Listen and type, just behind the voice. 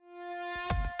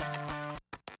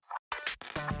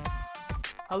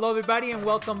Hello, everybody, and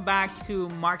welcome back to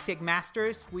MarTech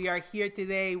Masters. We are here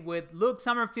today with Luke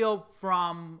Summerfield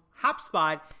from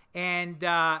HubSpot. And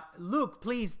Luke,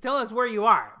 please tell us where you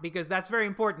are, because that's very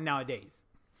important nowadays.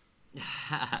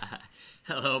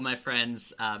 Hello, my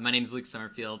friends. My name is Luke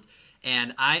Summerfield,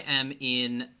 and I am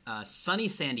in sunny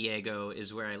San Diego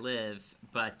is where I live.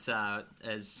 But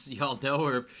as you all know,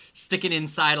 we're sticking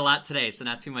inside a lot today, so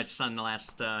not too much sun the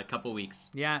last couple weeks.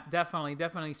 Yeah,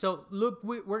 definitely. So, Luke,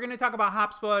 we're going to talk about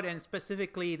HubSpot and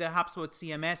specifically the HubSpot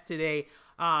CMS today.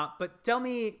 But tell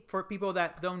me, for people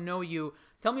that don't know you,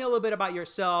 tell me a little bit about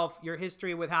yourself, your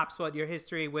history with HubSpot, your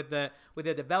history with the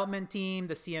development team,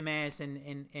 the CMS,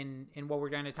 and what we're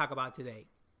going to talk about today.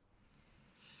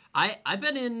 I've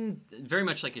been in, very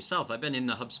much like yourself, I've been in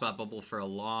the HubSpot bubble for a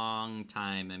long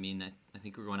time. I mean, I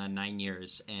think we're going on 9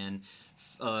 years, and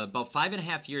about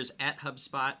 5.5 years at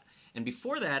HubSpot. And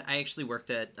before that, I actually worked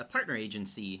at a partner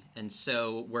agency, and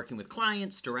so working with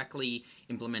clients directly,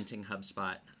 implementing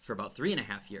HubSpot for about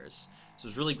 3.5 years. So it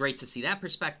was really great to see that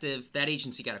perspective. That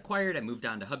agency got acquired. I moved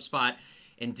on to HubSpot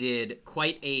and did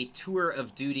quite a tour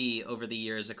of duty over the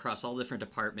years across all different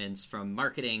departments, from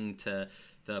marketing to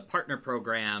the partner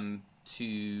program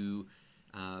to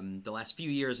the last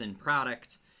few years in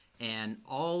product. And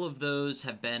all of those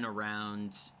have been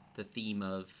around the theme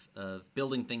of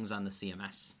building things on the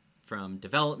CMS, from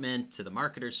development to the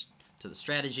marketers to the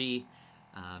strategy.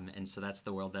 And so that's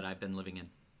the world that I've been living in.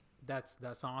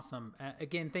 That's awesome.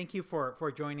 Again, thank you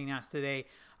for joining us today.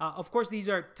 Of course, these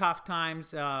are tough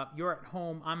times. You're at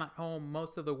home. I'm at home.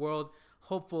 Most of the world,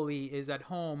 hopefully, is at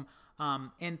home.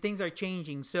 And things are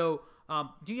changing. So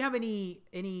do you have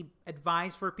any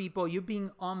advice for people? You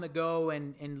being on the go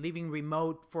and living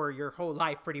remote for your whole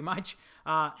life, pretty much.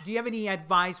 Do you have any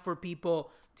advice for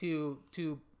people to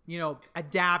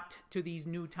adapt to these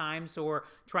new times, or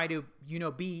try to,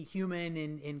 be human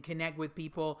and connect with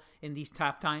people in these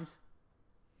tough times?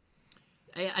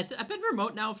 I've been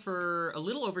remote now for a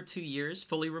little over 2 years,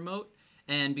 fully remote.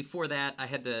 And before that, I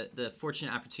had the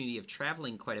fortunate opportunity of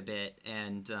traveling quite a bit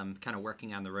and kind of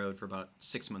working on the road for about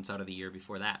 6 months out of the year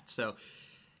before that. So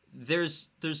there's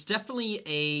definitely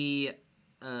a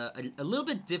little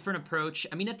bit different approach.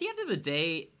 I mean, at the end of the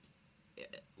day,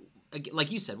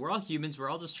 like you said, we're all humans. We're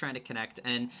all just trying to connect.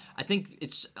 And I think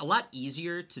it's a lot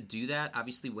easier to do that,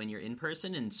 obviously, when you're in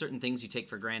person, and certain things you take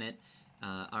for granted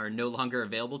are no longer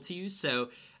available to you. So,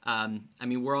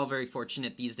 we're all very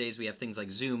fortunate these days. We have things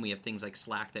like Zoom. We have things like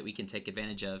Slack that we can take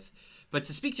advantage of. But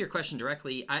to speak to your question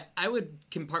directly, I would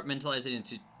compartmentalize it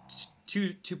into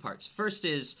two parts. First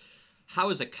is, how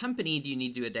as a company do you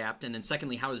need to adapt? And then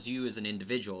secondly, how as you as an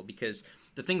individual? Because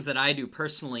the things that I do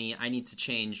personally, I need to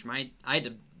change. I had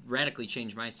to radically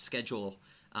change my schedule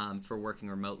for working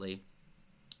remotely.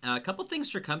 A couple things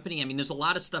for company. I mean, there's a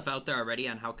lot of stuff out there already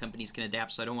on how companies can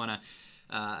adapt, so I don't want to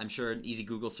I'm sure an easy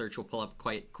Google search will pull up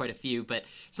quite a few. But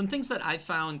some things that I've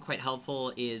found quite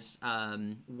helpful is,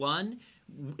 one,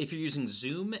 if you're using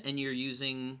Zoom and you're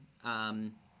using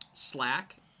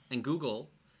Slack and Google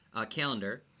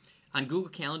Calendar, on Google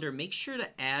Calendar, make sure to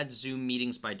add Zoom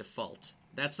meetings by default.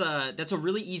 That's a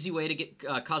really easy way to get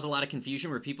cause a lot of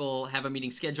confusion, where people have a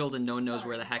meeting scheduled and no one knows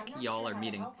where the heck y'all are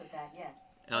meeting.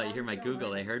 Oh, you hear my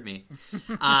Google? They heard me.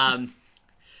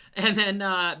 And then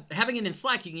having it in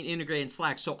Slack, you can integrate in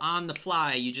Slack. So on the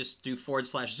fly, you just do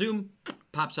 /Zoom,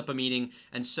 pops up a meeting.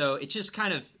 And so it just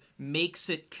kind of makes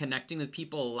it connecting with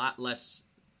people a lot less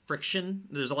friction.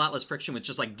 There's a lot less friction with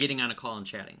just like getting on a call and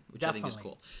chatting, which Definitely. I think is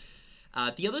cool.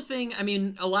 The other thing, I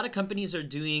mean, a lot of companies are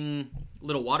doing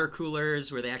little water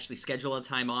coolers where they actually schedule a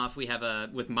time off. We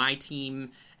have with my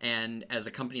team and as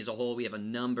a company as a whole, we have a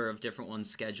number of different ones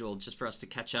scheduled just for us to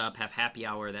catch up, have happy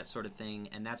hour, that sort of thing.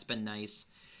 And that's been nice.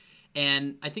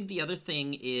 And I think the other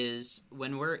thing is,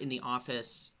 when we're in the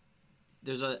office,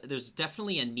 there's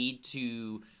definitely a need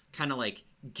to kind of like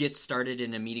get started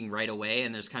in a meeting right away.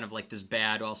 And there's kind of like this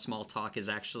bad, small talk is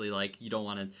actually like, you don't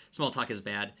want to, small talk is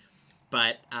bad.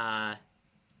 But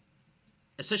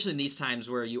especially in these times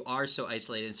where you are so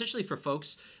isolated, especially for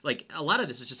folks, like a lot of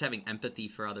this is just having empathy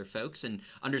for other folks and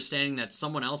understanding that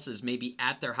someone else is maybe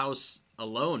at their house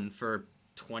alone for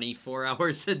 24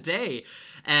 hours a day,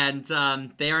 and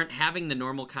they aren't having the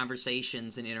normal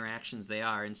conversations and interactions they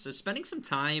are. And so spending some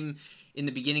time in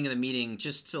the beginning of the meeting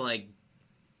just to like,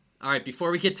 all right,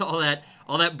 before we get to all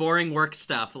that boring work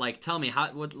stuff, like, tell me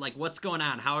what's going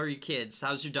on? How are your kids?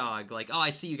 How's your dog? Like, oh, I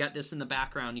see you got this in the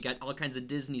background. You got all kinds of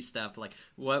Disney stuff. Like,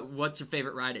 what's your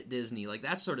favorite ride at Disney? Like,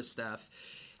 that sort of stuff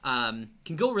can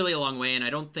go really a long way. And I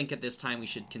don't think at this time we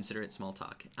should consider it small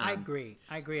talk. I agree.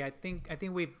 I think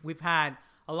we've had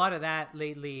a lot of that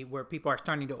lately, where people are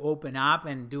starting to open up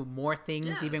and do more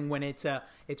things, even when it's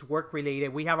work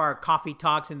related. We have our coffee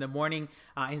talks in the morning.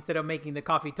 Instead of making the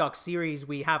coffee talk series,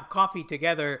 we have coffee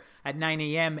together at 9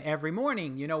 a.m. every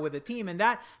morning, with the team. And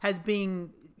that has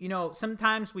been,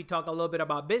 sometimes we talk a little bit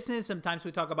about business. Sometimes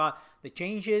we talk about the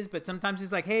changes, but sometimes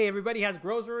it's like, hey, everybody has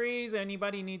groceries.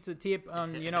 Anybody needs a tip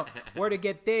on, where to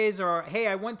get this, or, hey,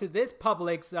 I went to this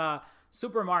Publix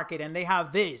supermarket and they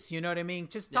have this, you know what I mean?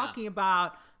 Just talking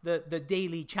about the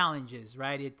daily challenges,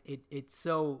 right? It's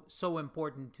so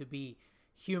important to be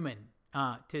human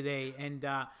today.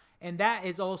 And that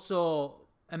is also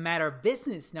a matter of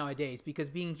business nowadays, because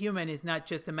being human is not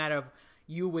just a matter of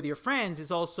you with your friends.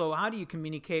 It's also, how do you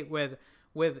communicate with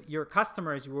your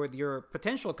customers, with your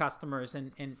potential customers,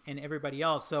 and everybody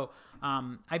else. So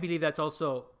I believe that's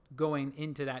also going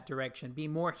into that direction. Be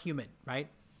more human, right?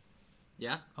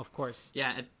 Yeah, of course.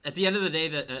 Yeah, at the end of the day,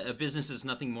 a business is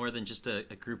nothing more than just a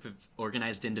group of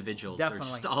organized individuals. Definitely.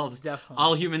 Or just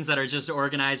all humans that are just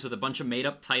organized with a bunch of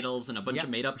made-up titles and a bunch of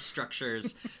made-up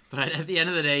structures. But at the end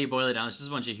of the day, you boil it down, it's just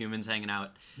a bunch of humans hanging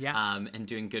out and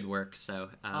doing good work. So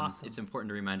awesome. It's important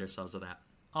to remind ourselves of that.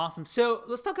 Awesome. So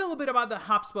let's talk a little bit about the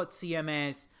HubSpot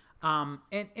CMS.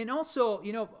 And also,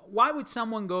 why would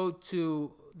someone go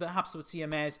to the HubSpot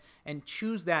CMS and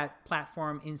choose that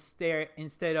platform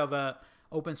instead of a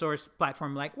open source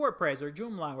platform like WordPress or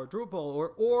Joomla or Drupal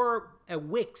or a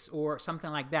Wix or something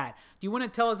like that? Do you want to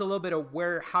tell us a little bit of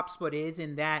where HubSpot is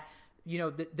in that,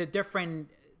 the different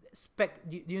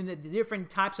the different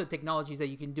types of technologies that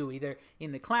you can do, either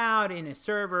in the cloud, in a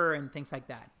server, and things like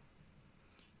that?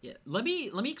 Yeah, let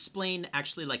me explain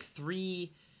actually like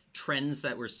three trends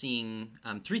that we're seeing,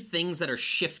 three things that are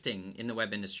shifting in the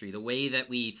web industry, the way that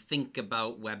we think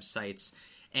about websites,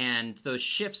 and those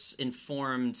shifts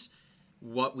informed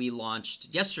what we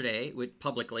launched yesterday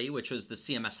publicly, which was the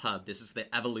CMS Hub. This is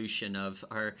the evolution of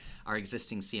our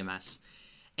existing CMS.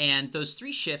 And those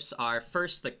three shifts are,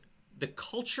 first, the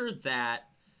culture that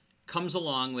comes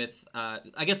along with,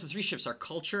 I guess the three shifts are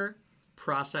culture,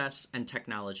 process, and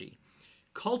technology.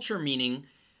 Culture meaning,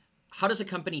 how does a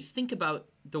company think about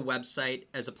the website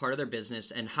as a part of their business,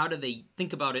 and how do they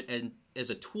think about it as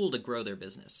a tool to grow their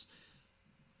business?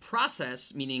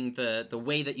 Process meaning the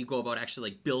way that you go about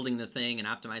actually like building the thing and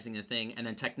optimizing the thing, and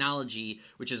then technology,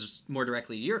 which is more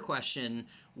directly to your question,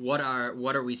 what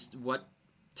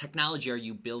technology are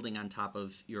you building on top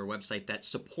of your website that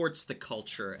supports the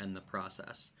culture and the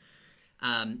process?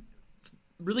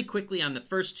 Really quickly on the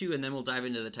first two, and then we'll dive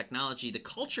into the technology. The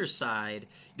culture side,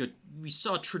 we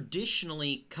saw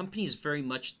traditionally companies very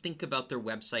much think about their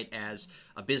website as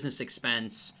a business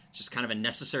expense, just kind of a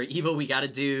necessary evil we got to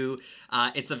do.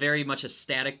 It's very much a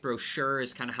static brochure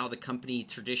is kind of how the company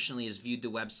traditionally has viewed the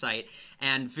website,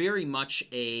 and very much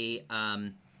a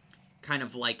kind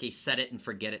of like a set it and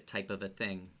forget it type of a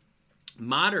thing.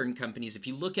 Modern companies, if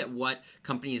you look at what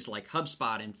companies like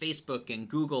HubSpot and Facebook and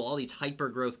Google, all these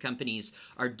hyper-growth companies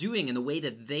are doing and the way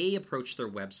that they approach their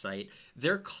website,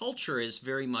 their culture is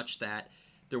very much that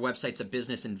their website's a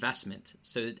business investment.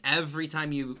 So every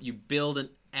time you build and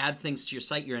add things to your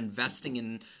site, you're investing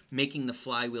in making the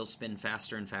flywheel spin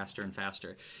faster and faster and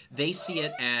faster. They see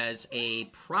it as a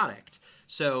product.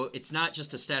 So it's not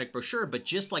just a static brochure, but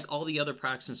just like all the other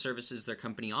products and services their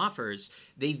company offers,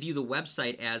 they view the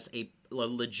website as a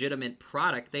legitimate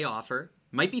product they offer.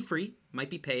 Might be free, might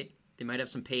be paid. They might have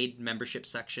some paid membership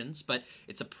sections, but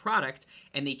it's a product,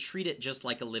 and they treat it just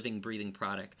like a living, breathing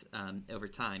product over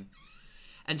time.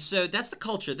 And so that's the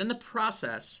culture. Then the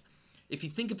process, if you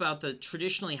think about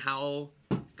traditionally how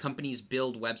companies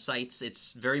build websites,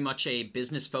 it's very much a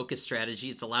business-focused strategy.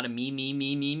 It's a lot of me.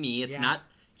 It's not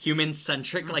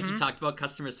human-centric, like you talked about,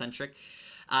 customer-centric.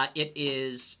 It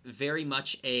is very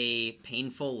much a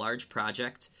painful, large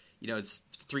project. It's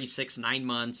 3, 6, 9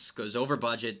 months, goes over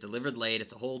budget, delivered late.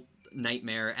 It's a whole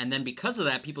nightmare. And then because of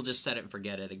that, people just set it and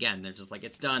forget it. Again, they're just like,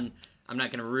 it's done. I'm not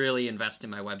going to really invest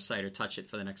in my website or touch it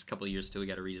for the next couple of years till we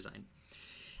get a redesign.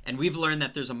 And we've learned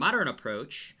that there's a modern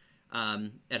approach.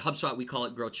 At HubSpot, we call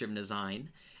it growth-driven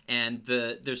design. And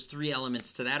there's three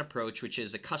elements to that approach, which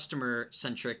is a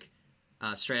customer-centric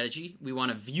strategy. We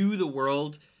want to view the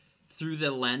world through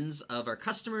the lens of our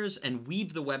customers and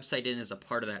weave the website in as a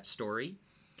part of that story.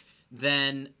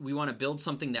 Then we want to build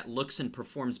something that looks and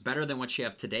performs better than what you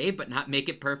have today, but not make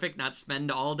it perfect, not spend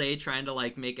all day trying to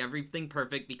like make everything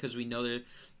perfect, because we know that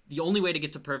the only way to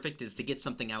get to perfect is to get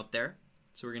something out there.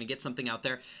 So we're going to get something out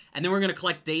there, and then we're going to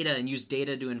collect data and use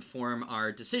data to inform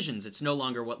our decisions. It's no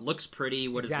longer what looks pretty,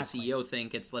 what does the CEO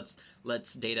think? It's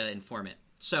let's data inform it.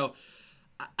 So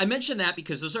I mentioned that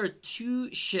because those are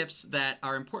two shifts that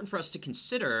are important for us to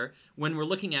consider when we're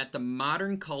looking at the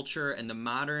modern culture and the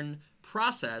modern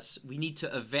process. We need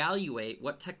to evaluate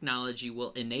what technology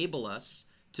will enable us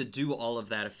to do all of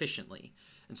that efficiently.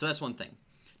 And so that's one thing.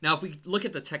 Now, if we look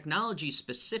at the technology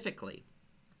specifically,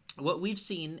 what we've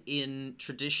seen in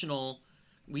traditional,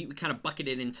 we kind of bucket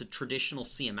it into traditional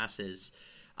CMSs.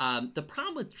 The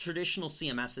problem with traditional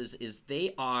CMSs is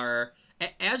they are,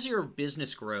 as your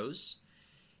business grows,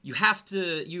 you have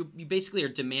to, you basically are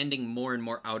demanding more and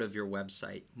more out of your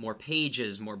website. More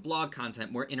pages, more blog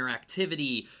content, more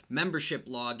interactivity, membership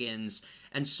logins.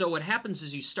 And so what happens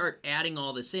is you start adding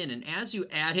all this in, and as you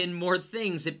add in more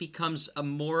things, it becomes a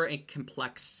more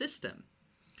complex system.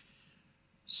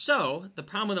 So the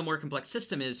problem with a more complex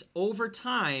system is over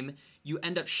time, you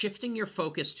end up shifting your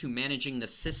focus to managing the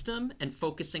system and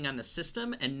focusing on the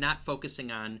system and not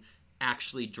focusing on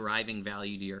actually driving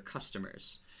value to your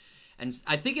customers. And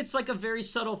I think it's like a very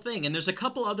subtle thing. And there's a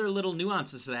couple other little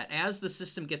nuances to that. As the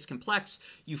system gets complex,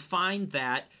 you find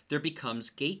that there becomes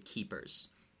gatekeepers.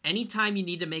 Anytime you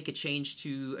need to make a change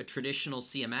to a traditional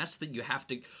CMS, that you have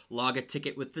to log a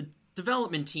ticket with the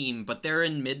development team, but they're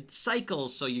in mid-cycle,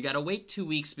 so you got to wait 2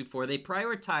 weeks before they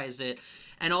prioritize it.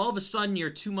 And all of a sudden,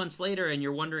 you're 2 months later and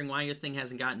you're wondering why your thing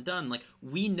hasn't gotten done. Like,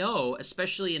 we know,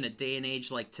 especially in a day and age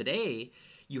like today,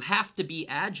 you have to be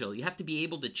agile. You have to be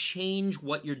able to change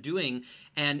what you're doing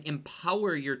and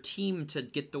empower your team to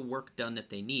get the work done that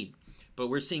they need. But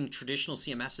we're seeing traditional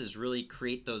CMSs really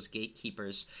create those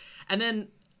gatekeepers. And then,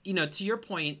 you know, to your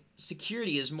point,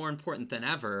 security is more important than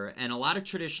ever. And a lot of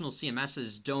traditional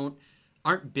CMSs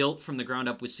aren't built from the ground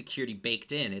up with security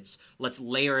baked in. It's let's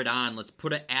layer it on, let's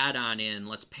put an add-on in,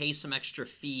 let's pay some extra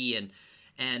fee.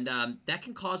 And that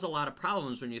can cause a lot of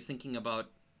problems when you're thinking about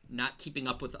not keeping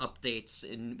up with updates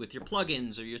with your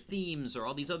plugins or your themes or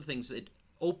all these other things. It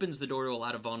opens the door to a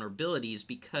lot of vulnerabilities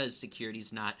because security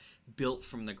is not built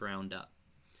from the ground up.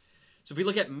 So if we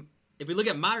look at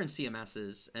modern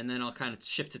CMSs, and then I'll kind of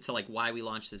shift it to like why we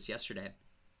launched this yesterday.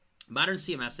 Modern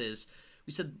CMSs,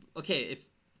 we said, okay,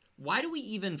 why do we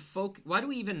even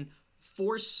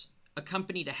force a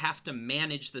company to have to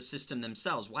manage the system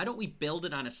themselves? Why don't we build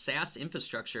it on a SaaS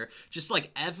infrastructure, just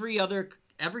like every other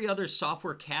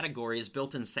software category is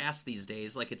built in SaaS these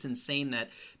days? Like, it's insane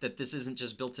that this isn't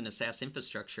just built in a SaaS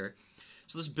infrastructure.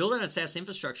 So let's build on a SaaS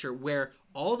infrastructure where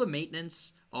all the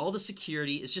maintenance, all the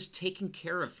security is just taken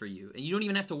care of for you. And you don't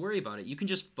even have to worry about it. You can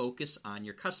just focus on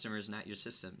your customers, not your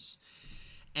systems.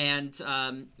 And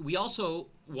we also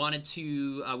wanted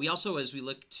to, as we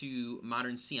look to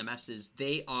modern CMSs,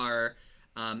 they are,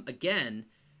 again,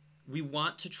 we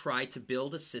want to try to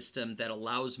build a system that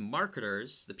allows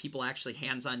marketers, the people actually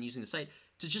hands-on using the site,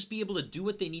 to just be able to do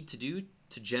what they need to do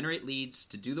to generate leads,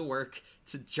 to do the work,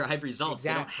 to drive results. Exactly.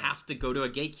 They don't have to go to a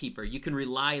gatekeeper. You can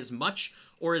rely as much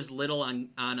or as little on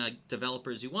a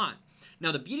developer as you want.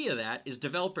 Now, the beauty of that is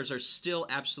developers are still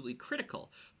absolutely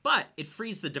critical, but it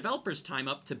frees the developers' time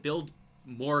up to build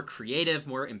more creative,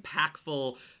 more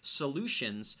impactful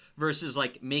solutions versus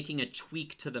like making a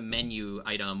tweak to the menu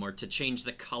item or to change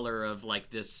the color of like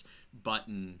this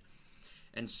button.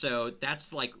 And so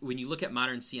that's like when you look at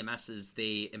modern CMSs,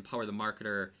 they empower the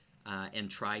marketer and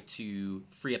try to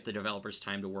free up the developer's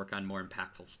time to work on more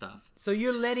impactful stuff. So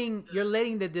you're letting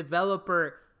the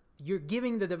developer, you're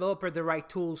giving the developer the right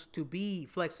tools to be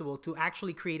flexible, to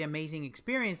actually create amazing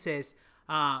experiences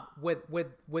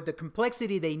with the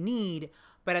complexity they need.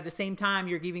 But at the same time,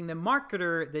 you're giving the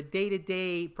marketer, the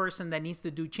day-to-day person that needs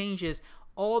to do changes,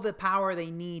 all the power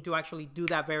they need to actually do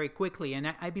that very quickly.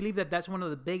 And I believe that that's one of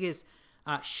the biggest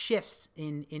shifts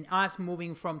in us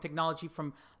moving from technology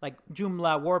from like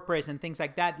Joomla, WordPress, and things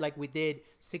like that, like we did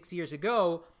 6 years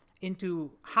ago,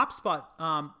 into HubSpot.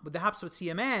 With the HubSpot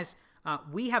CMS,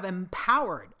 we have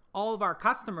empowered all of our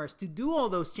customers to do all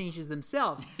those changes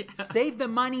themselves, save the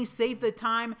money, save the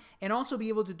time, and also be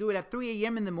able to do it at 3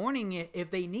 a.m. in the morning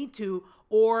if they need to,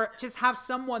 or just have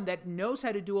someone that knows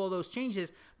how to do all those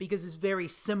changes because it's very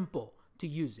simple to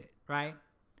use it, right?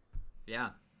 Yeah,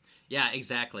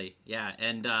 exactly. Yeah,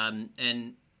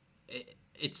 and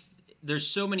there's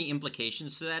so many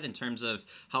implications to that in terms of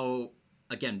how,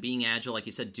 again, being agile, like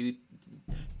you said,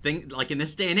 like in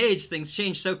this day and age, things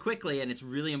change so quickly, and it's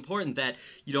really important that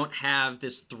you don't have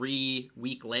this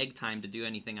 3-week lag time to do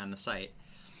anything on the site.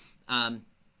 The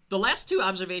last two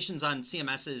observations on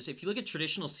CMSs, if you look at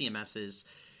traditional CMSs,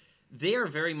 they are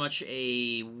very much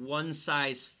a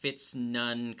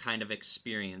one-size-fits-none kind of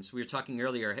experience. We were talking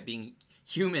earlier being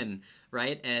human,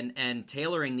 right? And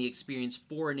tailoring the experience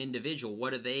for an individual.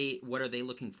 What are they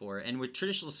looking for? And with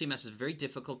traditional CMS, it's very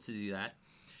difficult to do that.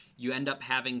 you end up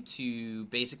having to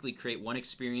basically create one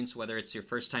experience, whether it's your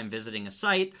first time visiting a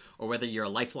site or whether you're a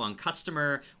lifelong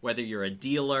customer, whether you're a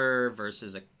dealer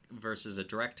versus a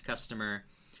direct customer.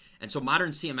 And so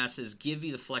modern CMSs give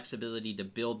you the flexibility to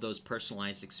build those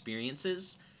personalized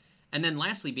experiences. And then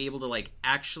lastly, be able to like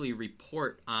actually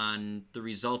report on the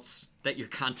results that your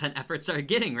content efforts are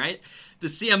getting, right? The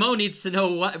CMO needs to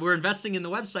know what we're investing in the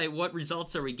website, what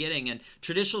results are we getting? And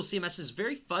traditional CMS is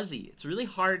very fuzzy. It's really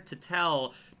hard to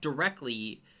tell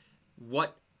directly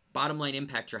what bottom line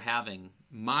impact you're having.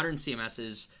 Modern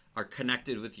CMSs are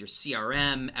connected with your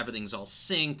CRM. Everything's all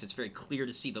synced. It's very clear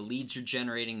to see the leads you're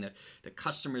generating, the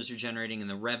customers you're generating, and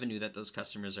the revenue that those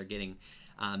customers are getting.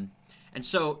 And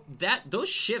so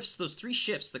those three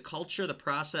shifts, the culture, the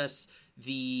process,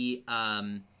 the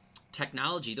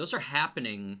technology, those are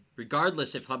happening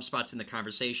regardless if HubSpot's in the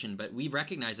conversation, but we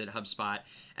recognize it at HubSpot,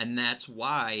 and that's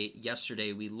why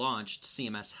yesterday we launched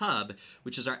CMS Hub,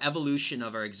 which is our evolution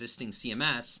of our existing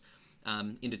CMS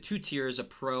into two tiers, a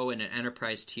pro and an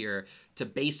enterprise tier, to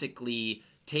basically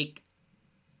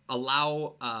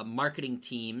allow marketing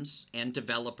teams and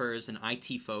developers and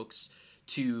IT folks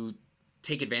to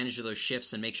take advantage of those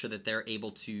shifts and make sure that they're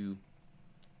able to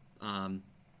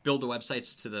build the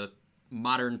websites to the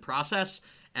modern process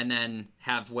and then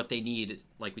have what they need,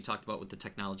 like we talked about with the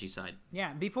technology side.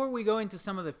 Yeah, before we go into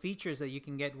some of the features that you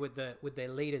can get with the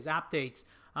latest updates,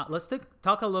 let's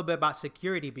talk a little bit about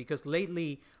security, because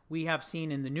lately we have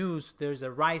seen in the news there's a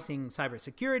rising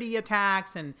cybersecurity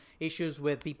attacks and issues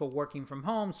with people working from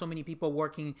home, so many people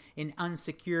working in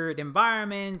unsecured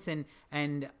environments,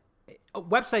 and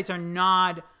websites are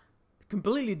not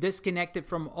completely disconnected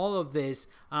from all of this.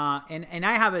 And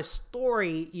I have a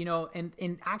story,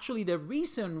 and actually the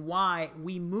reason why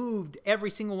we moved every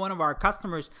single one of our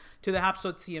customers to the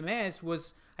HubSpot CMS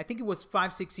was, I think it was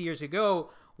 5-6 years ago.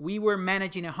 We were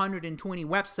managing 120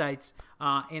 websites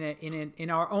in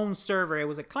our own server. It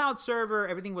was a cloud server.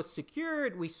 Everything was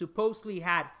secured. We supposedly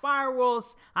had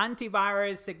firewalls,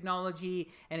 antivirus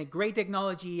technology, and a great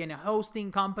technology and a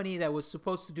hosting company that was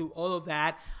supposed to do all of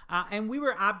that. And we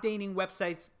were updating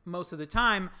websites most of the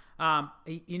time.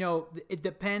 It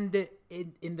depended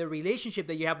in the relationship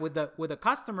that you have with a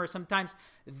customer. Sometimes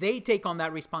they take on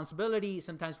that responsibility.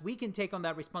 Sometimes we can take on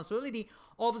that responsibility.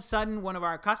 All of a sudden, one of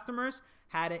our customers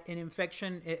had an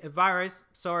infection, a virus.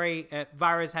 Sorry,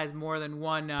 virus has more than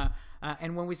one.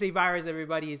 And when we say virus,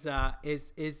 everybody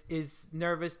is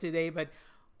nervous today. But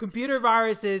computer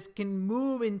viruses can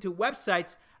move into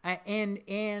websites,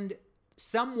 and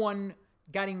someone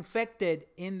got infected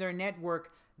in their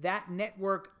network. That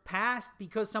network passed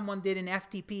because someone did an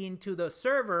FTP into the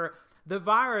server, the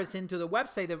virus into the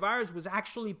website. The virus was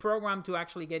actually programmed to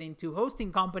actually get into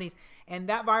hosting companies, and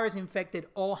that virus infected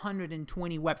all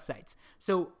 120 websites.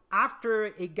 So after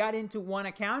it got into one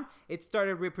account, it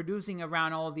started reproducing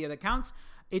around all of the other accounts.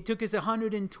 It took us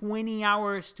 120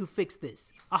 hours to fix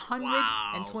this.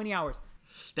 120 hours.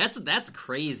 That's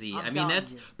crazy.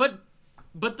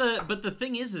 But the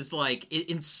thing is like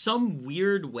in some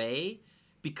weird way,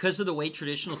 because of the way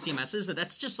traditional CMS is,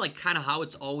 that's just like kind of how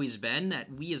it's always been,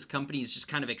 that we as companies just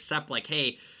kind of accept like,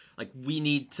 hey, like we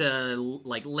need to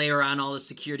like layer on all the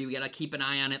security. We got to keep an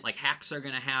eye on it. Like hacks are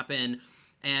going to happen.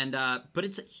 And, but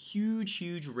it's a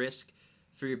huge risk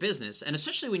for your business. And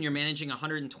especially when you're managing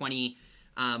 120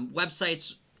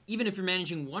 websites, even if you're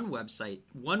managing one website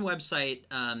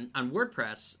on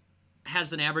WordPress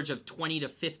has an average of 20 to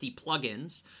 50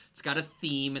 plugins. It's got a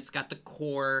theme. It's got the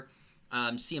core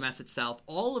CMS itself.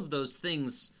 All of those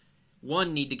things,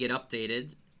 one, need to get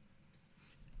updated,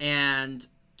 and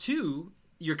two,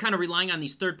 you're kind of relying on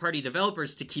these third-party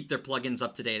developers to keep their plugins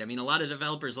up to date. I mean, a lot of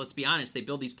developers, let's be honest, they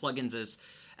build these plugins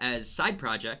as side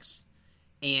projects,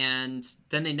 and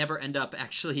then they never end up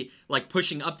actually like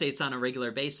pushing updates on a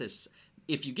regular basis.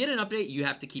 If you get an update, you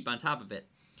have to keep on top of it.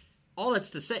 All that's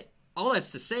to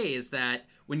say is that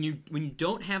when you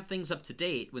don't have things up to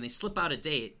date, when they slip out of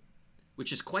date,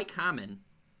 which is quite common,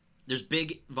 there's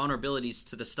big vulnerabilities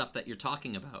to the stuff that you're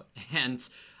talking about. And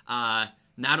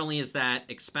not only is that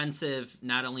expensive,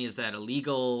 not only is that a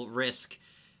legal risk,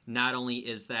 not only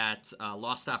is that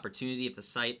lost opportunity if the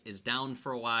site is down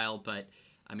for a while, but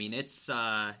I mean, it's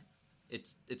a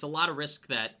lot of risk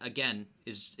that, again,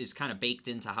 is kind of baked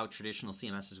into how traditional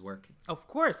CMSs work. Of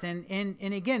course. And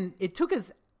again, it took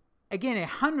us,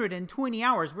 120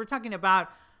 hours. We're talking about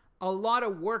a lot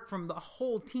of work from the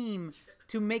whole team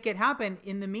to make it happen.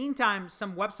 In the meantime,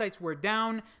 some websites were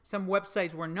down, some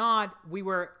websites were not. We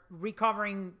were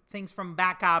recovering things from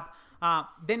backup.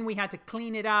 Then we had to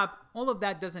clean it up. All of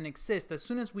that doesn't exist. As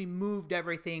soon as we moved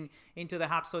everything into the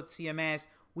HubSpot CMS,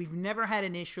 We've never had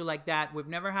an issue like that. We've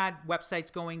never had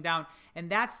websites going down. And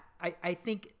that's, I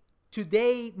think,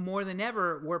 today more than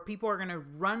ever, where people are going to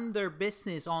run their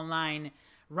business online,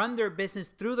 run their business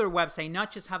through their website,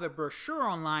 not just have a brochure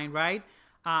online, right?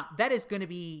 That is going to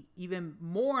be even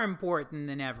more important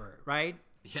than ever, right?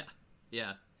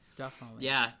 Yeah. Definitely.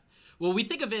 Yeah. Well, we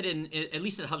think of it at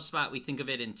least at HubSpot, we think of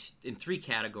it in three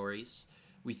categories.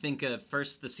 We think of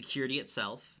first the security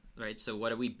itself, right? So what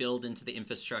do we build into the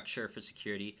infrastructure for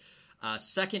security?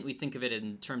 Second, we think of it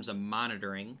in terms of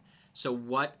monitoring. So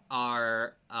what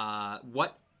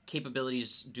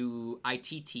capabilities do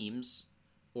IT teams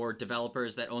or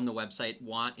developers that own the website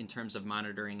want in terms of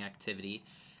monitoring activity?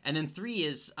 And then three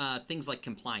is things like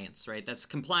compliance, right?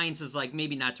 Compliance is like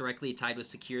maybe not directly tied with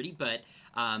security, but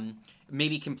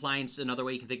maybe compliance, another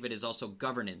way you can think of it is also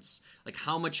governance. Like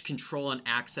how much control and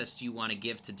access do you want to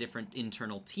give to different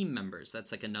internal team members?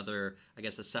 That's like another, I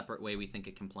guess, a separate way we think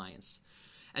of compliance.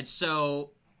 And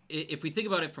so if we think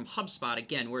about it from HubSpot,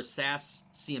 again, we're a SaaS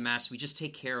CMS. We just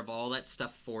take care of all that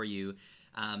stuff for you.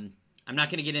 I'm not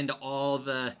going to get into all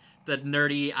the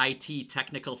nerdy IT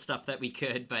technical stuff that we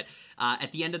could, but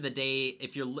at the end of the day,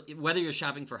 whether you're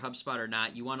shopping for HubSpot or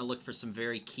not, you want to look for some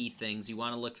very key things. You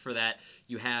want to look for that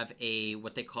you have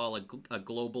what they call a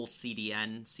global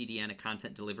CDN, a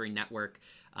content delivery network.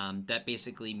 That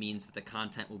basically means that the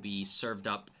content will be served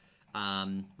up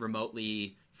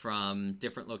remotely from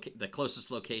the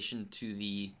closest location to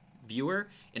the viewer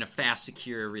in a fast,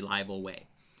 secure, reliable way.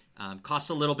 Costs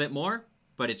a little bit more,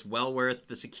 but it's well worth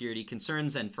the security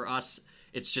concerns. And for us,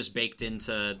 it's just baked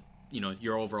into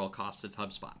your overall cost of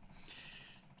HubSpot.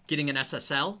 Getting an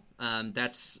SSL,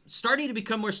 that's starting to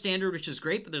become more standard, which is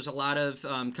great, but there's a lot of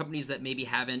companies that maybe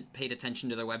haven't paid attention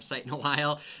to their website in a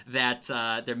while that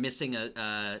they're missing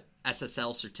a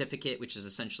SSL certificate, which is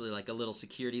essentially like a little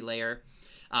security layer.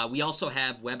 We also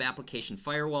have web application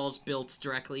firewalls built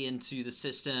directly into the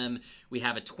system. We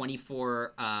have a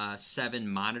 24/7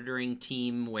 monitoring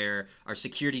team where our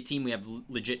security team, we have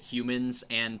legit humans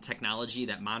and technology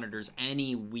that monitors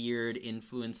any weird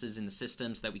influences in the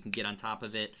system so that we can get on top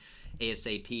of it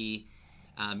ASAP.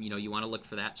 You want to look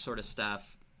for that sort of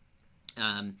stuff.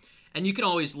 And you can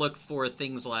always look for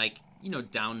things like,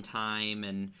 downtime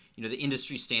and, the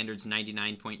industry standard's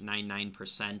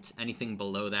 99.99%. Anything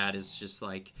below that is just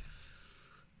like,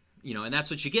 and that's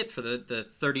what you get for the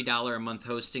 $30 a month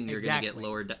hosting. You're going to get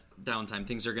lower downtime.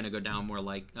 Things are going to go down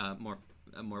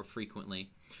more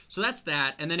frequently. So that's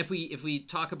that. And then if we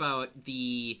talk about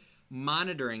the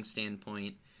monitoring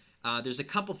standpoint, there's a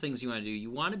couple things you want to do. You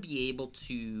want to be able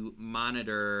to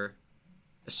monitor,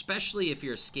 especially if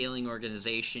you're a scaling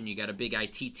organization, you got a big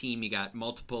IT team, you got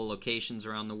multiple locations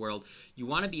around the world, you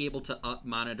want to be able to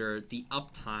monitor the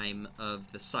uptime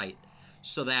of the site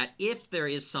so that if there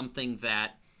is something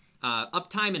that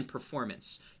uptime and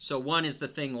performance. So one is the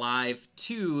thing live.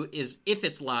 Two is if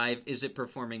it's live, is it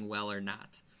performing well or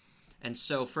not? And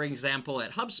so, for example,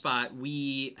 at HubSpot,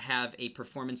 we have a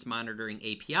performance monitoring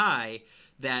API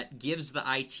that gives the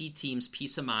IT teams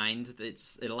peace of mind.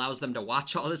 It allows them to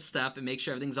watch all this stuff and make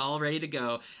sure everything's all ready to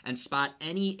go and spot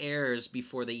any errors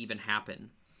before they even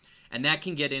happen. And that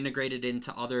can get integrated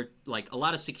into other, like a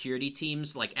lot of security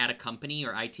teams, like at a company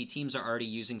or IT teams are already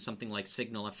using something like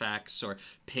SignalFX or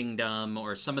Pingdom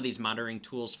or some of these monitoring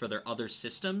tools for their other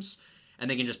systems. And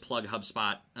they can just plug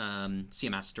HubSpot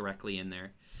CMS directly in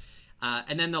there.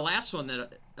 And then the last one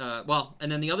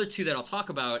and then the other two that I'll talk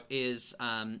about is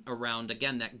around,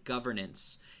 again, that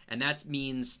governance. And that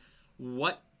means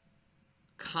what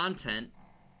content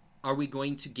are we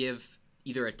going to give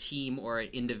either a team or an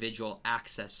individual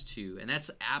access to? And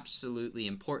that's absolutely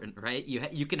important, right?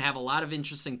 You can have a lot of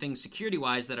interesting things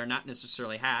security-wise that are not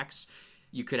necessarily hacks.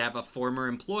 You could have a former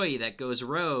employee that goes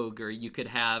rogue, or you could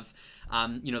have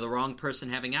the wrong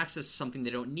person having access to something they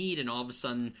don't need, and all of a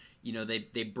sudden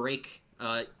they break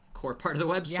a core part of the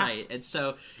website. Yeah. And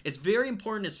so it's very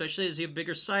important, especially as you have a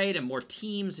bigger site and more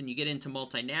teams and you get into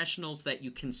multinationals, that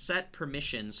you can set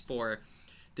permissions for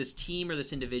this team or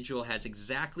this individual has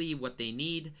exactly what they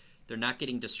need. They're not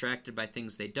getting distracted by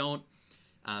things they don't.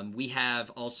 We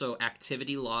have also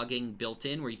activity logging built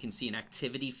in where you can see an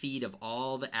activity feed of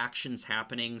all the actions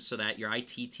happening so that your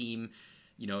IT team,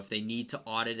 if they need to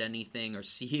audit anything or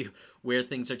see where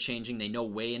things are changing, they know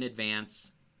way in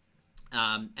advance.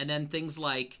 And then things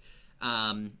like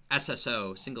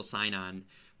SSO, single sign-on,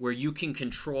 where you can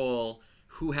control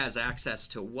who has access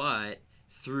to what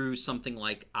through something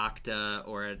like Okta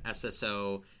or an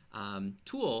SSO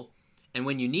tool. And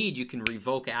when you need, you can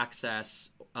revoke access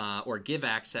or give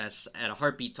access at a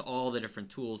heartbeat to all the different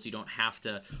tools. You don't have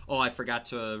to, I forgot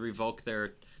to revoke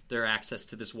their their access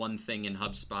to this one thing in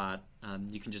HubSpot.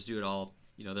 You can just do it all,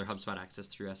 their HubSpot access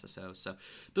through SSO. So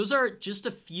those are just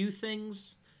a few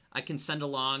things I can send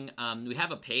along. We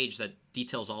have a page that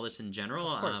details all this in general,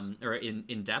 or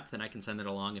in depth, and I can send it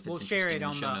along if it's interesting. We'll share it in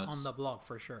the show notes. on the blog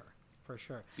for sure. For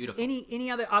sure. Beautiful.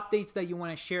 Any other updates that you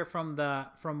want to share from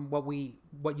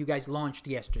what you guys launched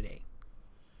yesterday?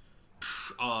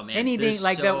 Oh man! Anything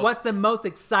like that? What's the most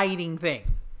exciting thing?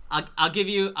 I'll give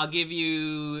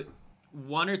you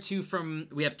one or two from.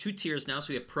 We have 2 tiers now, so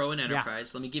we have Pro and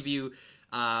Enterprise. Let me give you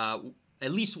at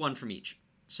least one from each.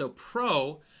 So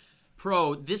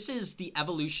Pro, this is the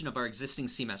evolution of our existing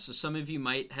CMS. So some of you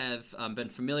might have been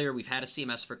familiar. We've had a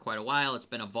CMS for quite a while. It's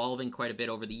been evolving quite a bit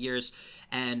over the years.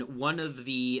 And one of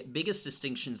the biggest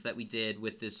distinctions that we did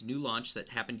with this new launch that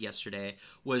happened yesterday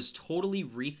was totally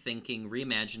rethinking,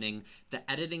 reimagining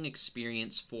the editing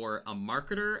experience for a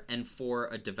marketer and for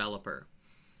a developer.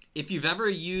 If you've ever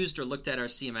used or looked at our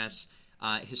CMS,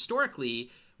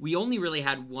 historically, we only really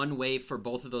had one way for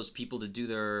both of those people to do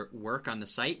their work on the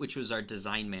site, which was our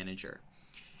design manager.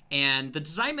 And the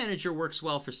design manager works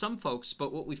well for some folks,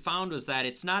 but what we found was that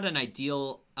it's not an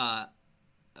ideal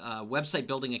website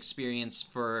building experience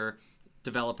for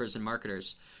developers and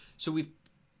marketers. So we've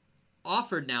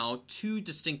offered now 2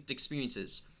 distinct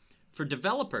experiences. For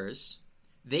developers,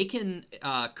 they can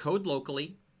code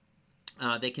locally.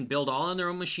 They can build all on their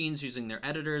own machines using their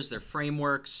editors, their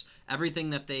frameworks, everything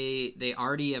that they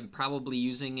already are probably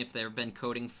using if they've been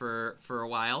coding for a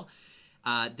while.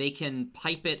 They can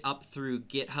pipe it up through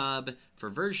GitHub for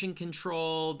version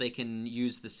control. They can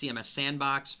use the CMS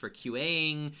Sandbox for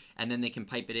QAing, and then they can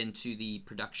pipe it into the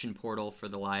production portal for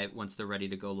the live once they're ready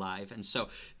to go live. And so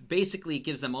basically it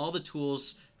gives them all the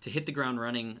tools to hit the ground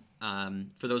running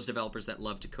for those developers that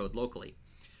love to code locally.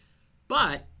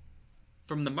 But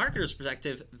from the marketer's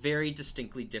perspective, very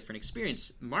distinctly different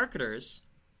experience. Marketers,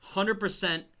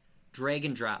 100% drag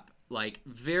and drop, like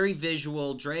very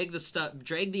visual, drag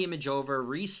the image over,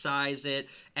 resize it,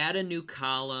 add a new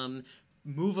column,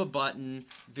 move a button,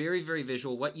 very, very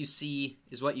visual. What you see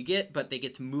is what you get, but they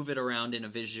get to move it around in a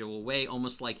visual way,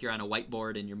 almost like you're on a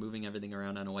whiteboard and you're moving everything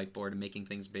around on a whiteboard and making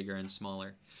things bigger and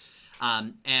smaller.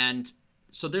 And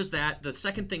so there's that. The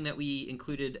second thing that we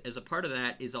included as a part of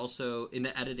that is also in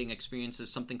the editing experience is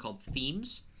something called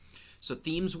themes. So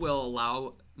themes will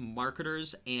allow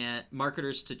marketers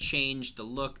to change the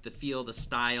look, the feel, the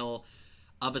style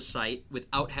of a site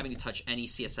without having to touch any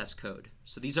CSS code.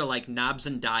 So these are like knobs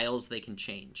and dials they can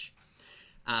change.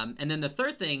 And then the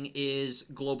third thing is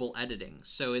global editing.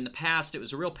 So in the past, it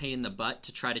was a real pain in the butt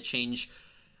to try to change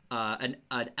an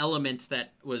element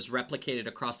that was replicated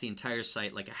across the entire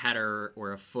site, like a header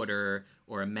or a footer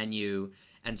or a menu.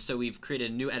 And so we've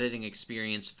created a new editing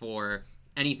experience for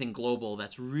anything global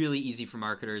that's really easy for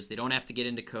marketers. They don't have to get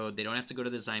into code. They don't have to go to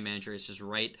the design manager. It's just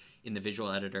right in the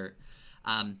visual editor.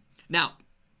 Now,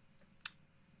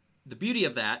 the beauty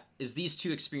of that is these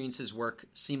 2 experiences work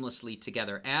seamlessly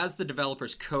together. As the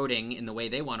developer's coding in the way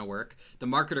they want to work, the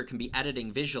marketer can be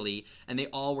editing visually, and they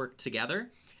all work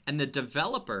together. And the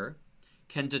developer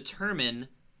can determine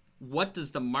what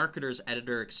does the marketer's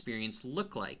editor experience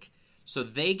look like. So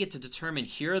they get to determine,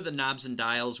 here are the knobs and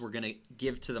dials we're going to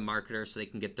give to the marketer so they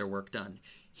can get their work done.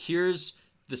 Here's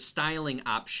the styling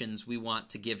options we want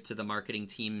to give to the marketing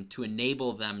team to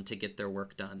enable them to get their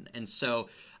work done. And so,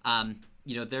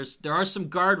 there are some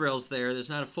guardrails there. There's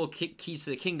not a full keys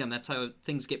to the kingdom. That's how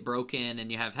things get broken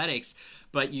and you have headaches.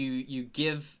 But you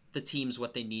give the teams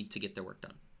what they need to get their work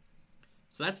done.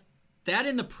 So that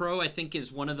in the Pro, I think,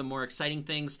 is one of the more exciting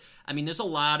things. I mean, there's a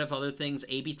lot of other things.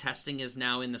 A/B testing is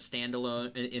now in the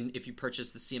standalone, if you purchase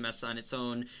the CMS on its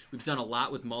own. We've done a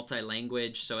lot with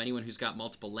multi-language, so anyone who's got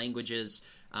multiple languages,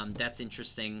 that's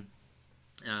interesting.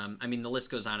 I mean, the list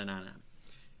goes on and on and on.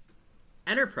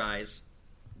 Enterprise,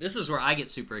 this is where I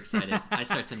get super excited. I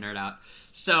start to nerd out.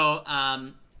 So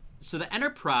the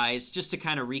Enterprise, just to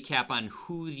kind of recap on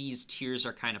who these tiers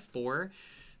are kind of for,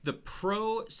 the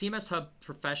Pro CMS Hub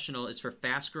Professional is for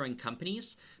fast-growing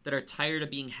companies that are tired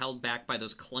of being held back by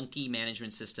those clunky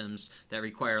management systems that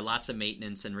require lots of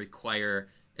maintenance and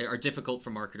are difficult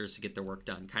for marketers to get their work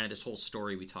done. Kind of this whole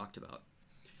story we talked about.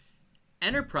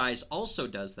 Enterprise also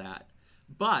does that,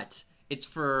 but it's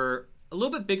for a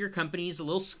little bit bigger companies,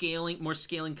 more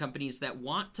scaling companies that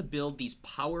want to build these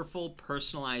powerful,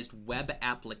 personalized web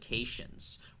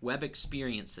applications, web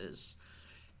experiences,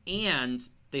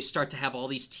 and they start to have all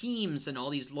these teams and all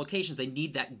these locations. They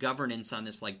need that governance on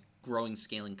this like growing,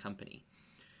 scaling company.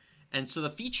 And so the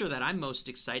feature that I'm most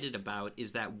excited about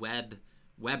is that web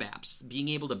apps, being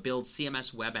able to build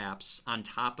CMS web apps on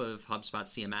top of HubSpot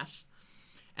CMS.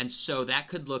 And so that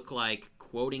could look like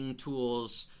quoting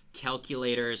tools,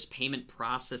 calculators, payment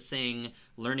processing,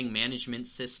 learning management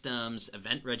systems,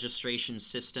 event registration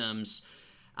systems,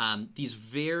 these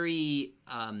very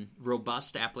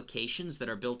robust applications that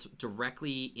are built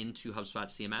directly into HubSpot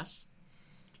CMS.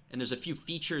 And there's a few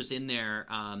features in there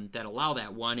that allow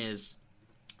that. One is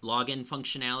login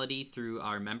functionality through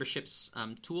our memberships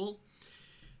tool.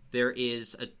 There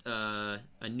is a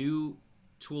new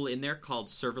tool in there called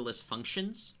serverless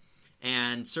functions.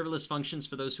 And serverless functions,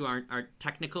 for those who aren't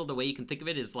technical, the way you can think of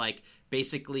it is like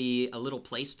basically a little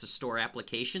place to store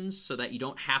applications so that you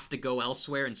don't have to go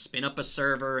elsewhere and spin up a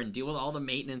server and deal with all the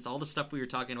maintenance, all the stuff we were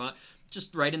talking about.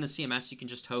 Just right in the CMS, you can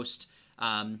just host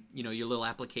your little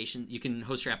application. You can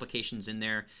host your applications in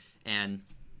there, and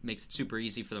makes it super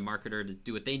easy for the marketer to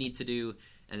do what they need to do,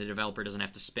 and the developer doesn't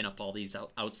have to spin up all these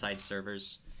outside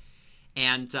servers.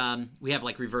 And we have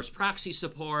like reverse proxy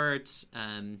support.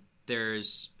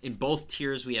 There's, in both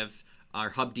tiers, we have our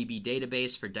HubDB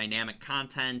database for dynamic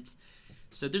content.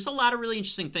 So there's a lot of really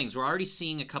interesting things. We're already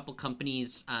seeing a couple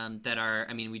companies that are,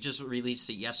 we just released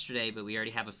it yesterday, but we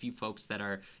already have a few folks that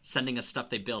are sending us stuff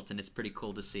they built, and it's pretty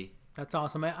cool to see. That's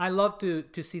awesome. I love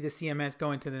to see the CMS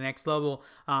going to the next level.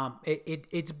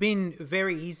 It's been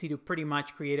very easy to pretty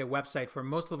much create a website for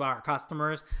most of our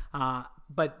customers,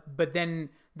 but then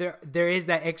there is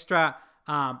that extra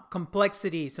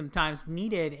complexity sometimes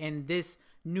needed, and this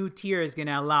new tier is going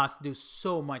to allow us to do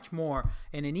so much more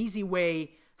in an easy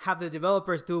way. Have the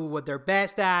developers do what they're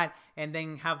best at, and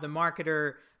then have the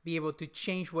marketer be able to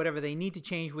change whatever they need to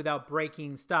change without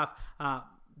breaking stuff.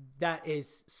 That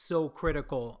is so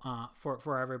critical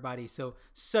for everybody. So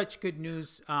such good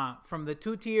news from the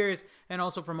two tiers, and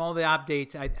also from all the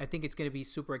updates. I think it's going to be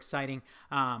super exciting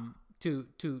to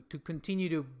continue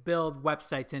to build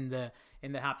websites in the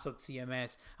HubSpot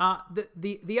CMS.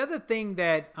 The other thing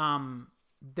that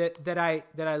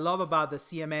I love about the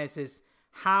CMS is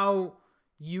how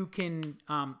you can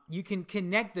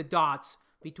connect the dots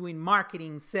between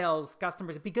marketing, sales,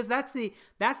 customers, because that's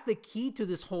the key to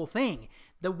this whole thing.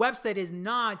 The website is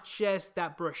not just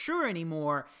that brochure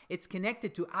anymore. It's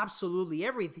connected to absolutely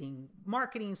everything: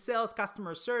 marketing, sales,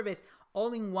 customer service,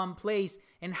 all in one place.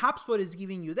 And HubSpot is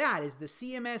giving you that. Is the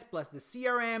CMS plus the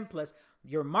CRM plus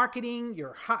your marketing,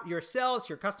 your sales,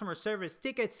 your customer service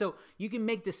tickets. So you can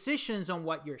make decisions on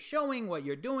what you're showing, what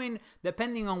you're doing,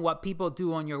 depending on what people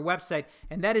do on your website.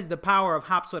 And that is the power of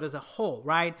HubSpot as a whole,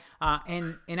 right?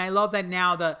 And I love that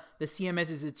now the CMS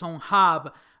is its own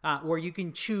hub, where you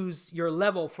can choose your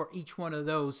level for each one of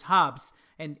those hubs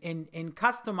and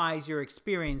customize your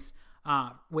experience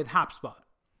with HubSpot.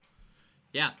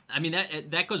 Yeah,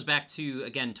 that goes back to,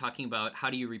 again, talking about how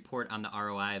do you report on the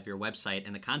ROI of your website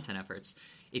and the content efforts.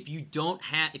 If you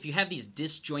have these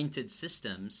disjointed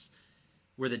systems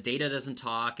where the data doesn't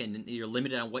talk and you're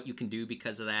limited on what you can do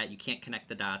because of that, you can't connect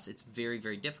the dots, it's very,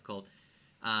 very difficult.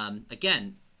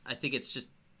 Again, I think it's just,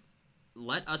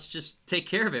 let us just take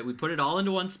care of it. We put it all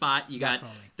into one spot.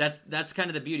 That's kind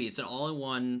of the beauty. It's an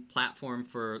all-in-one platform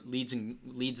for leads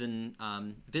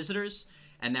and visitors,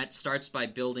 and that starts by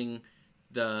building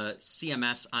the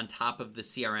CMS on top of the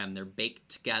CRM. They're baked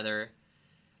together,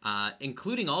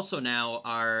 including also now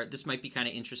this might be kind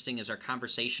of interesting, is our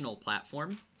conversational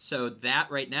platform. So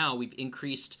that right now we've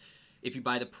increased, if you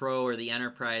buy the Pro or the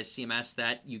Enterprise CMS,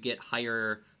 that you get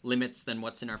higher limits than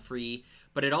what's in our free.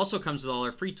 But it also comes with all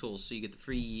our free tools. So you get the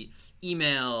free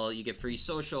email, you get free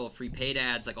social, free paid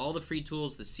ads, like all the free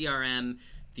tools, the CRM,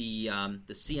 the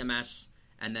CMS,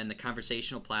 and then the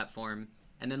conversational platform.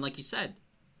 And then, like you said,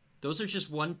 those are just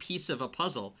one piece of a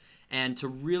puzzle. And to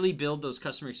really build those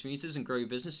customer experiences and grow your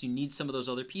business, you need some of those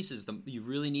other pieces. You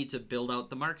really need to build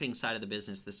out the marketing side of the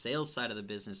business, the sales side of the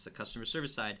business, the customer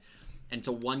service side. And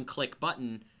to one-click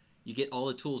button, you get all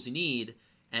the tools you need,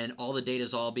 and all the data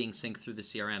is all being synced through the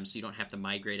CRM, so you don't have to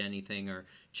migrate anything or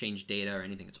change data or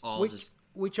anything. It's all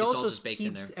which also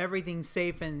keeps everything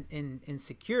safe and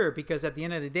secure, because at the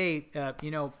end of the day,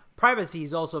 privacy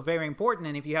is also very important.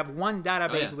 And if you have one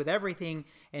database with everything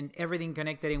and everything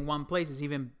connected in one place, is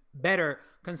even better,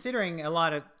 considering a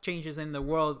lot of changes in the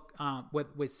world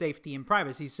with safety and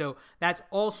privacy. So that's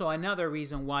also another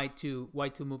reason why to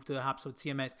move to the HubSpot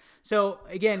CMS. So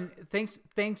again, thanks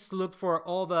Luke, for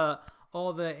all the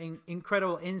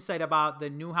incredible insight about the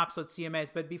new HubSpot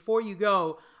CMS. But before you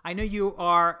go, I know you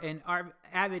are an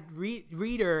avid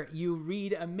reader. You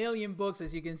read a million books,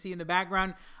 as you can see in the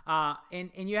background,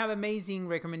 and you have amazing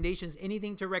recommendations.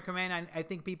 Anything to recommend? I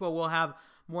think people will have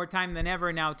more time than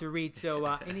ever now to read. So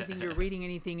anything you're reading,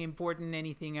 anything important,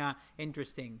 anything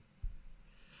interesting?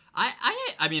 I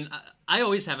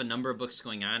always have a number of books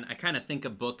going on. I kind of think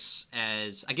of books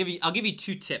as, I'll give you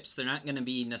two tips. They're not going to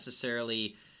be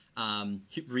necessarily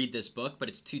read this book, but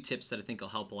it's 2 tips that I think will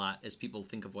help a lot as people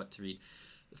think of what to read.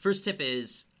 The first tip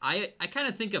is I kind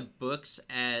of think of books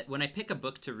when I pick a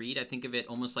book to read, I think of it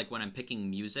almost like when I'm picking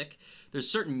music. There's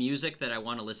certain music that I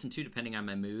want to listen to depending on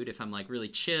my mood. If I'm like really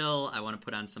chill, I want to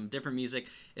put on some different music.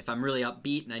 If I'm really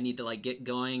upbeat and I need to like get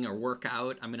going or work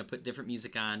out, I'm going to put different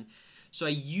music on. So I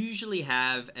usually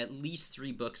have at least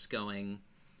 3 books going,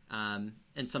 and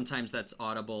sometimes that's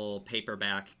Audible,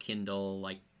 paperback, Kindle,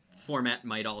 like format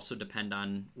might also depend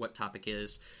on what topic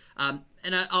is.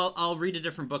 And I'll read a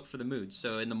different book for the mood.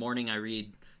 So in the morning I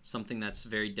read something that's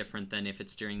very different than if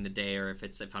it's during the day or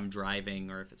if I'm driving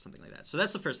or if it's something like that. So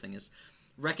that's the first thing, is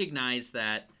recognize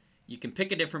that you can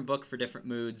pick a different book for different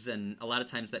moods, and a lot of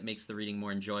times that makes the reading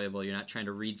more enjoyable. You're not trying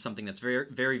to read something that's very,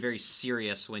 very, very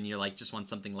serious when you're like just want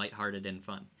something lighthearted and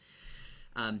fun.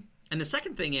 And the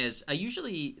second thing is I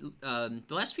usually, the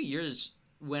last few years,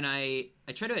 when I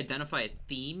try to identify a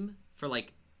theme for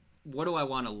like, what do I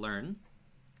want to learn?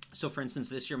 So for instance,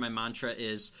 this year my mantra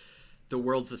is the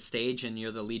world's a stage and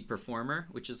you're the lead performer,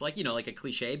 which is like, like a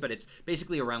cliche, but it's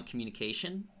basically around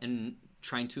communication and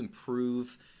trying to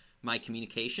improve my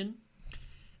communication.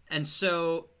 And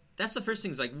so that's the first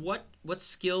thing, is like, what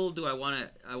skill do I want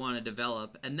to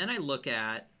develop? And then I look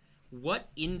at what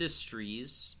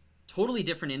industries, totally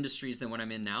different industries than what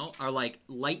I'm in now, are like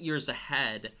light years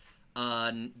ahead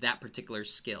on that particular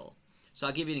skill. So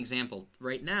I'll give you an example.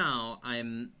 Right now,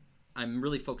 I'm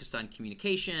really focused on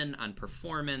communication, on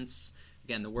performance.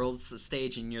 Again, the world's the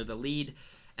stage and you're the lead.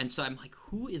 And so I'm like,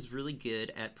 who is really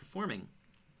good at performing?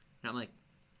 And I'm like,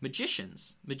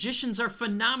 magicians. Magicians are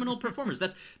phenomenal performers.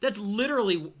 That's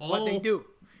literally all what they do.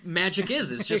 Magic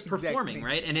is just performing,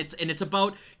 Exactly. right? And it's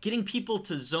about getting people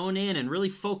to zone in and really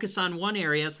focus on one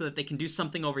area so that they can do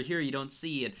something over here you don't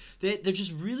see. And they're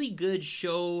just really good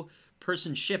show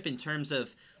personship in terms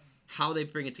of how they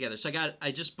bring it together. So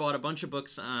I just bought a bunch of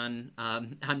books on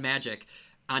magic,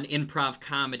 on improv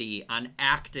comedy, on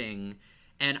acting,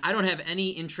 and I don't have any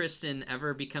interest in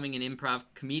ever becoming an improv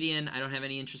comedian. I don't have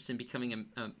any interest in becoming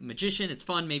a magician. It's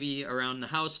fun maybe around the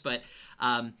house, but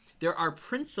there are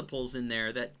principles in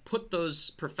there that put those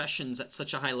professions at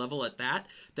such a high level at that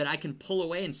I can pull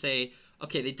away and say,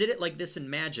 okay, they did it like this in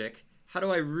magic. How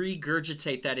do I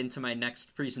regurgitate that into my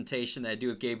next presentation that I do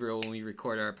with Gabriel when we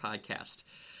record our podcast?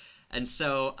 And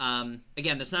so,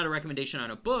 again, that's not a recommendation on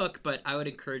a book, but I would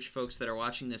encourage folks that are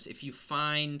watching this, if you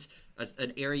find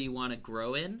an area you want to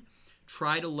grow in,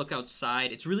 try to look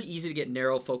outside. It's really easy to get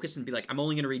narrow focused and be like, I'm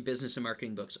only going to read business and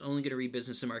marketing books,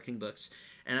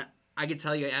 And I can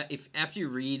tell you, if after you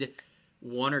read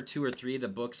 1 or 2 or 3 of the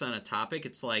books on a topic,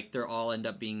 it's like they're all end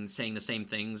up saying the same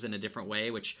things in a different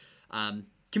way, which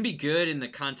can be good in the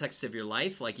context of your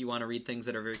life. Like, you want to read things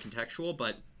that are very contextual,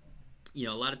 but a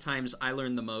lot of times I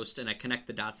learn the most and I connect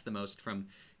the dots the most from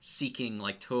seeking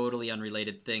like totally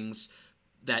unrelated things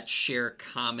that share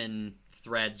common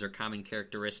threads or common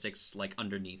characteristics like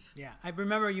underneath. Yeah, I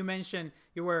remember you mentioned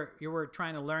you were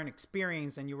trying to learn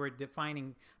experience, and you were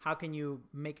defining how can you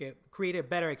create a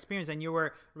better experience, and you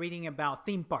were reading about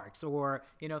theme parks or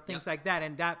things like that,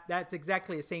 and that's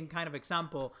exactly the same kind of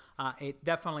example. It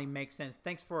definitely makes sense.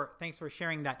 Thanks for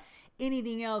sharing that.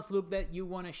 Anything else, Luke, that you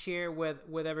want to share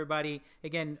with everybody?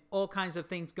 Again, all kinds of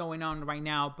things going on right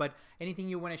now, but anything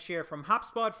you want to share from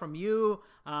HubSpot, from you?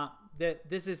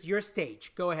 This is your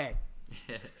stage. Go ahead.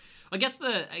 I guess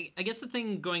the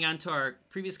thing going on to our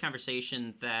previous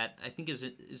conversation that I think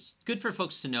is good for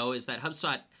folks to know is that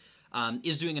HubSpot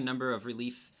is doing a number of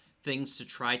relief things to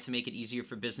try to make it easier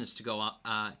for business to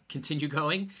continue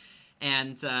going,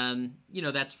 and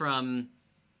that's from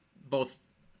both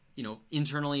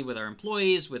internally with our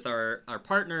employees, with our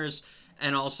partners,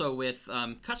 and also with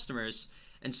customers.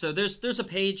 And so there's a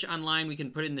page online, we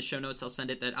can put it in the show notes, I'll send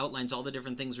it, that outlines all the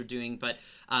different things we're doing. But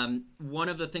one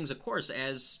of the things, of course,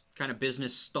 as kind of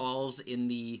business stalls in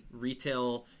the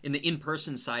retail, in the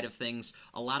in-person side of things,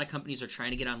 a lot of companies are trying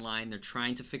to get online. They're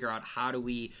trying to figure out, how do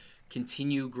we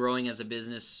continue growing as a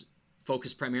business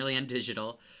focused primarily on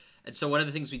digital. And so one of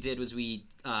the things we did was we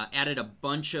added a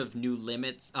bunch of new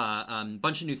limits,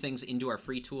 bunch of new things into our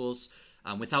free tools.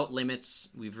 Without limits,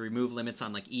 we've removed limits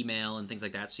on like email and things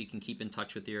like that, so you can keep in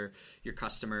touch with your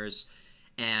customers.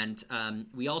 And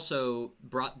we also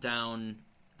brought down,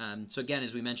 so again,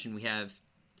 as we mentioned, we have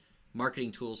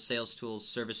marketing tools, sales tools,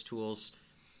 service tools.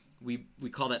 We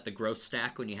call that the growth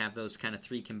stack when you have those kind of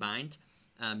 3 combined.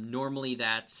 Normally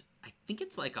that's, I think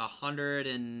it's like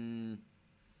 $120,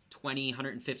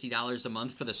 $150 a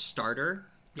month for the starter,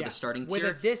 the starting tier.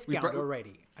 With a discount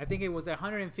already. I think it was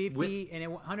 150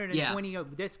 and 120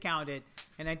 discounted,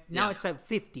 and now it's at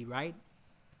 50, right?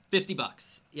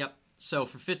 $50. Yep. So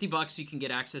for $50, you can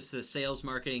get access to sales,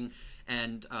 marketing,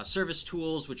 and service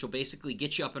tools, which will basically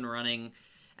get you up and running.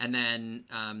 And then,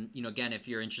 again, if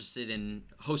you're interested in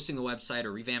hosting a website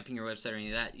or revamping your website or any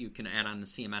of that, you can add on the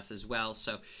CMS as well.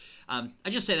 So I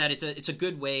just say that it's a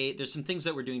good way. There's some things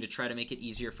that we're doing to try to make it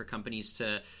easier for companies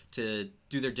to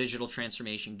do their digital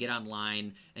transformation, get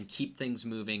online, and keep things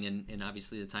moving in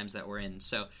obviously the times that we're in.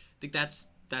 So I think that's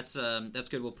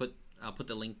good. I'll put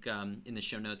the link in the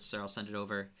show notes, or I'll send it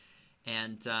over.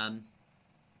 And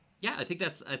I think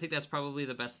that's probably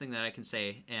the best thing that I can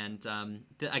say. And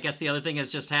I guess the other thing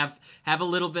is just have a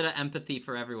little bit of empathy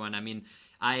for everyone. I mean,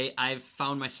 I've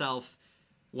found myself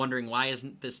wondering, why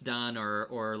isn't this done,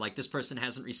 or like this person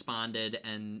hasn't responded,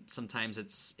 and sometimes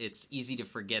it's easy to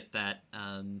forget that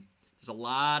there's a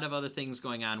lot of other things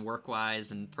going on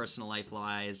work-wise and personal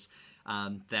life-wise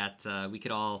that we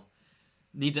could all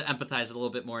need to empathize a little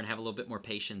bit more and have a little bit more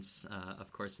patience,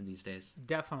 of course, in these days.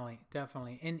 Definitely.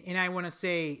 And I want to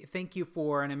say thank you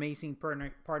for an amazing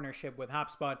partnership with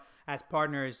HubSpot. As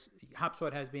partners,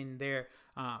 HubSpot has been there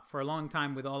for a long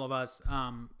time with all of us,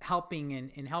 helping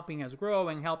us grow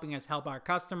and helping us help our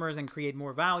customers and create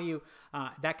more value.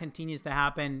 That continues to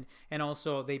happen, and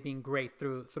also they've been great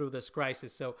through this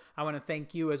crisis. So I want to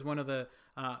thank you as one of the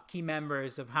key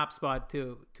members of HubSpot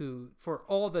for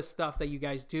all the stuff that you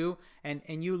guys do, and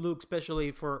you, Luke,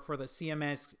 especially for the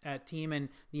CMS team and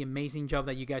the amazing job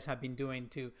that you guys have been doing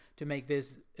to make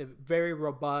this a very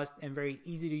robust and very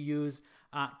easy to use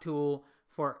tool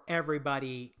for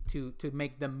everybody to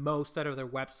make the most out of their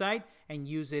website and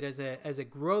use it as a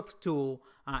growth tool,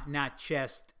 not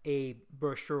just a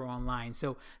brochure online.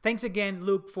 So thanks again,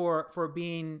 Luke, for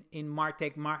being in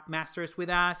MarTech Masters with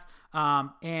us.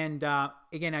 And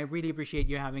again, I really appreciate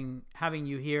you having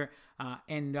you here,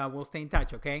 and we'll stay in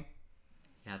touch, okay?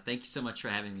 Yeah, thank you so much for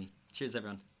having me. Cheers,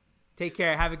 everyone. Take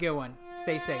care. Have a good one.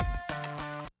 Stay safe.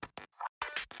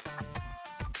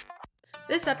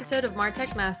 This episode of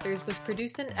MarTech Masters was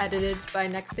produced and edited by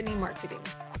Nextiny Marketing.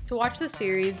 To watch the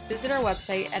series, visit our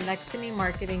website at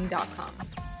nextinymarketing.com.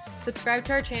 Subscribe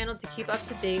to our channel to keep up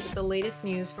to date with the latest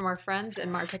news from our friends at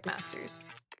MarTech Masters.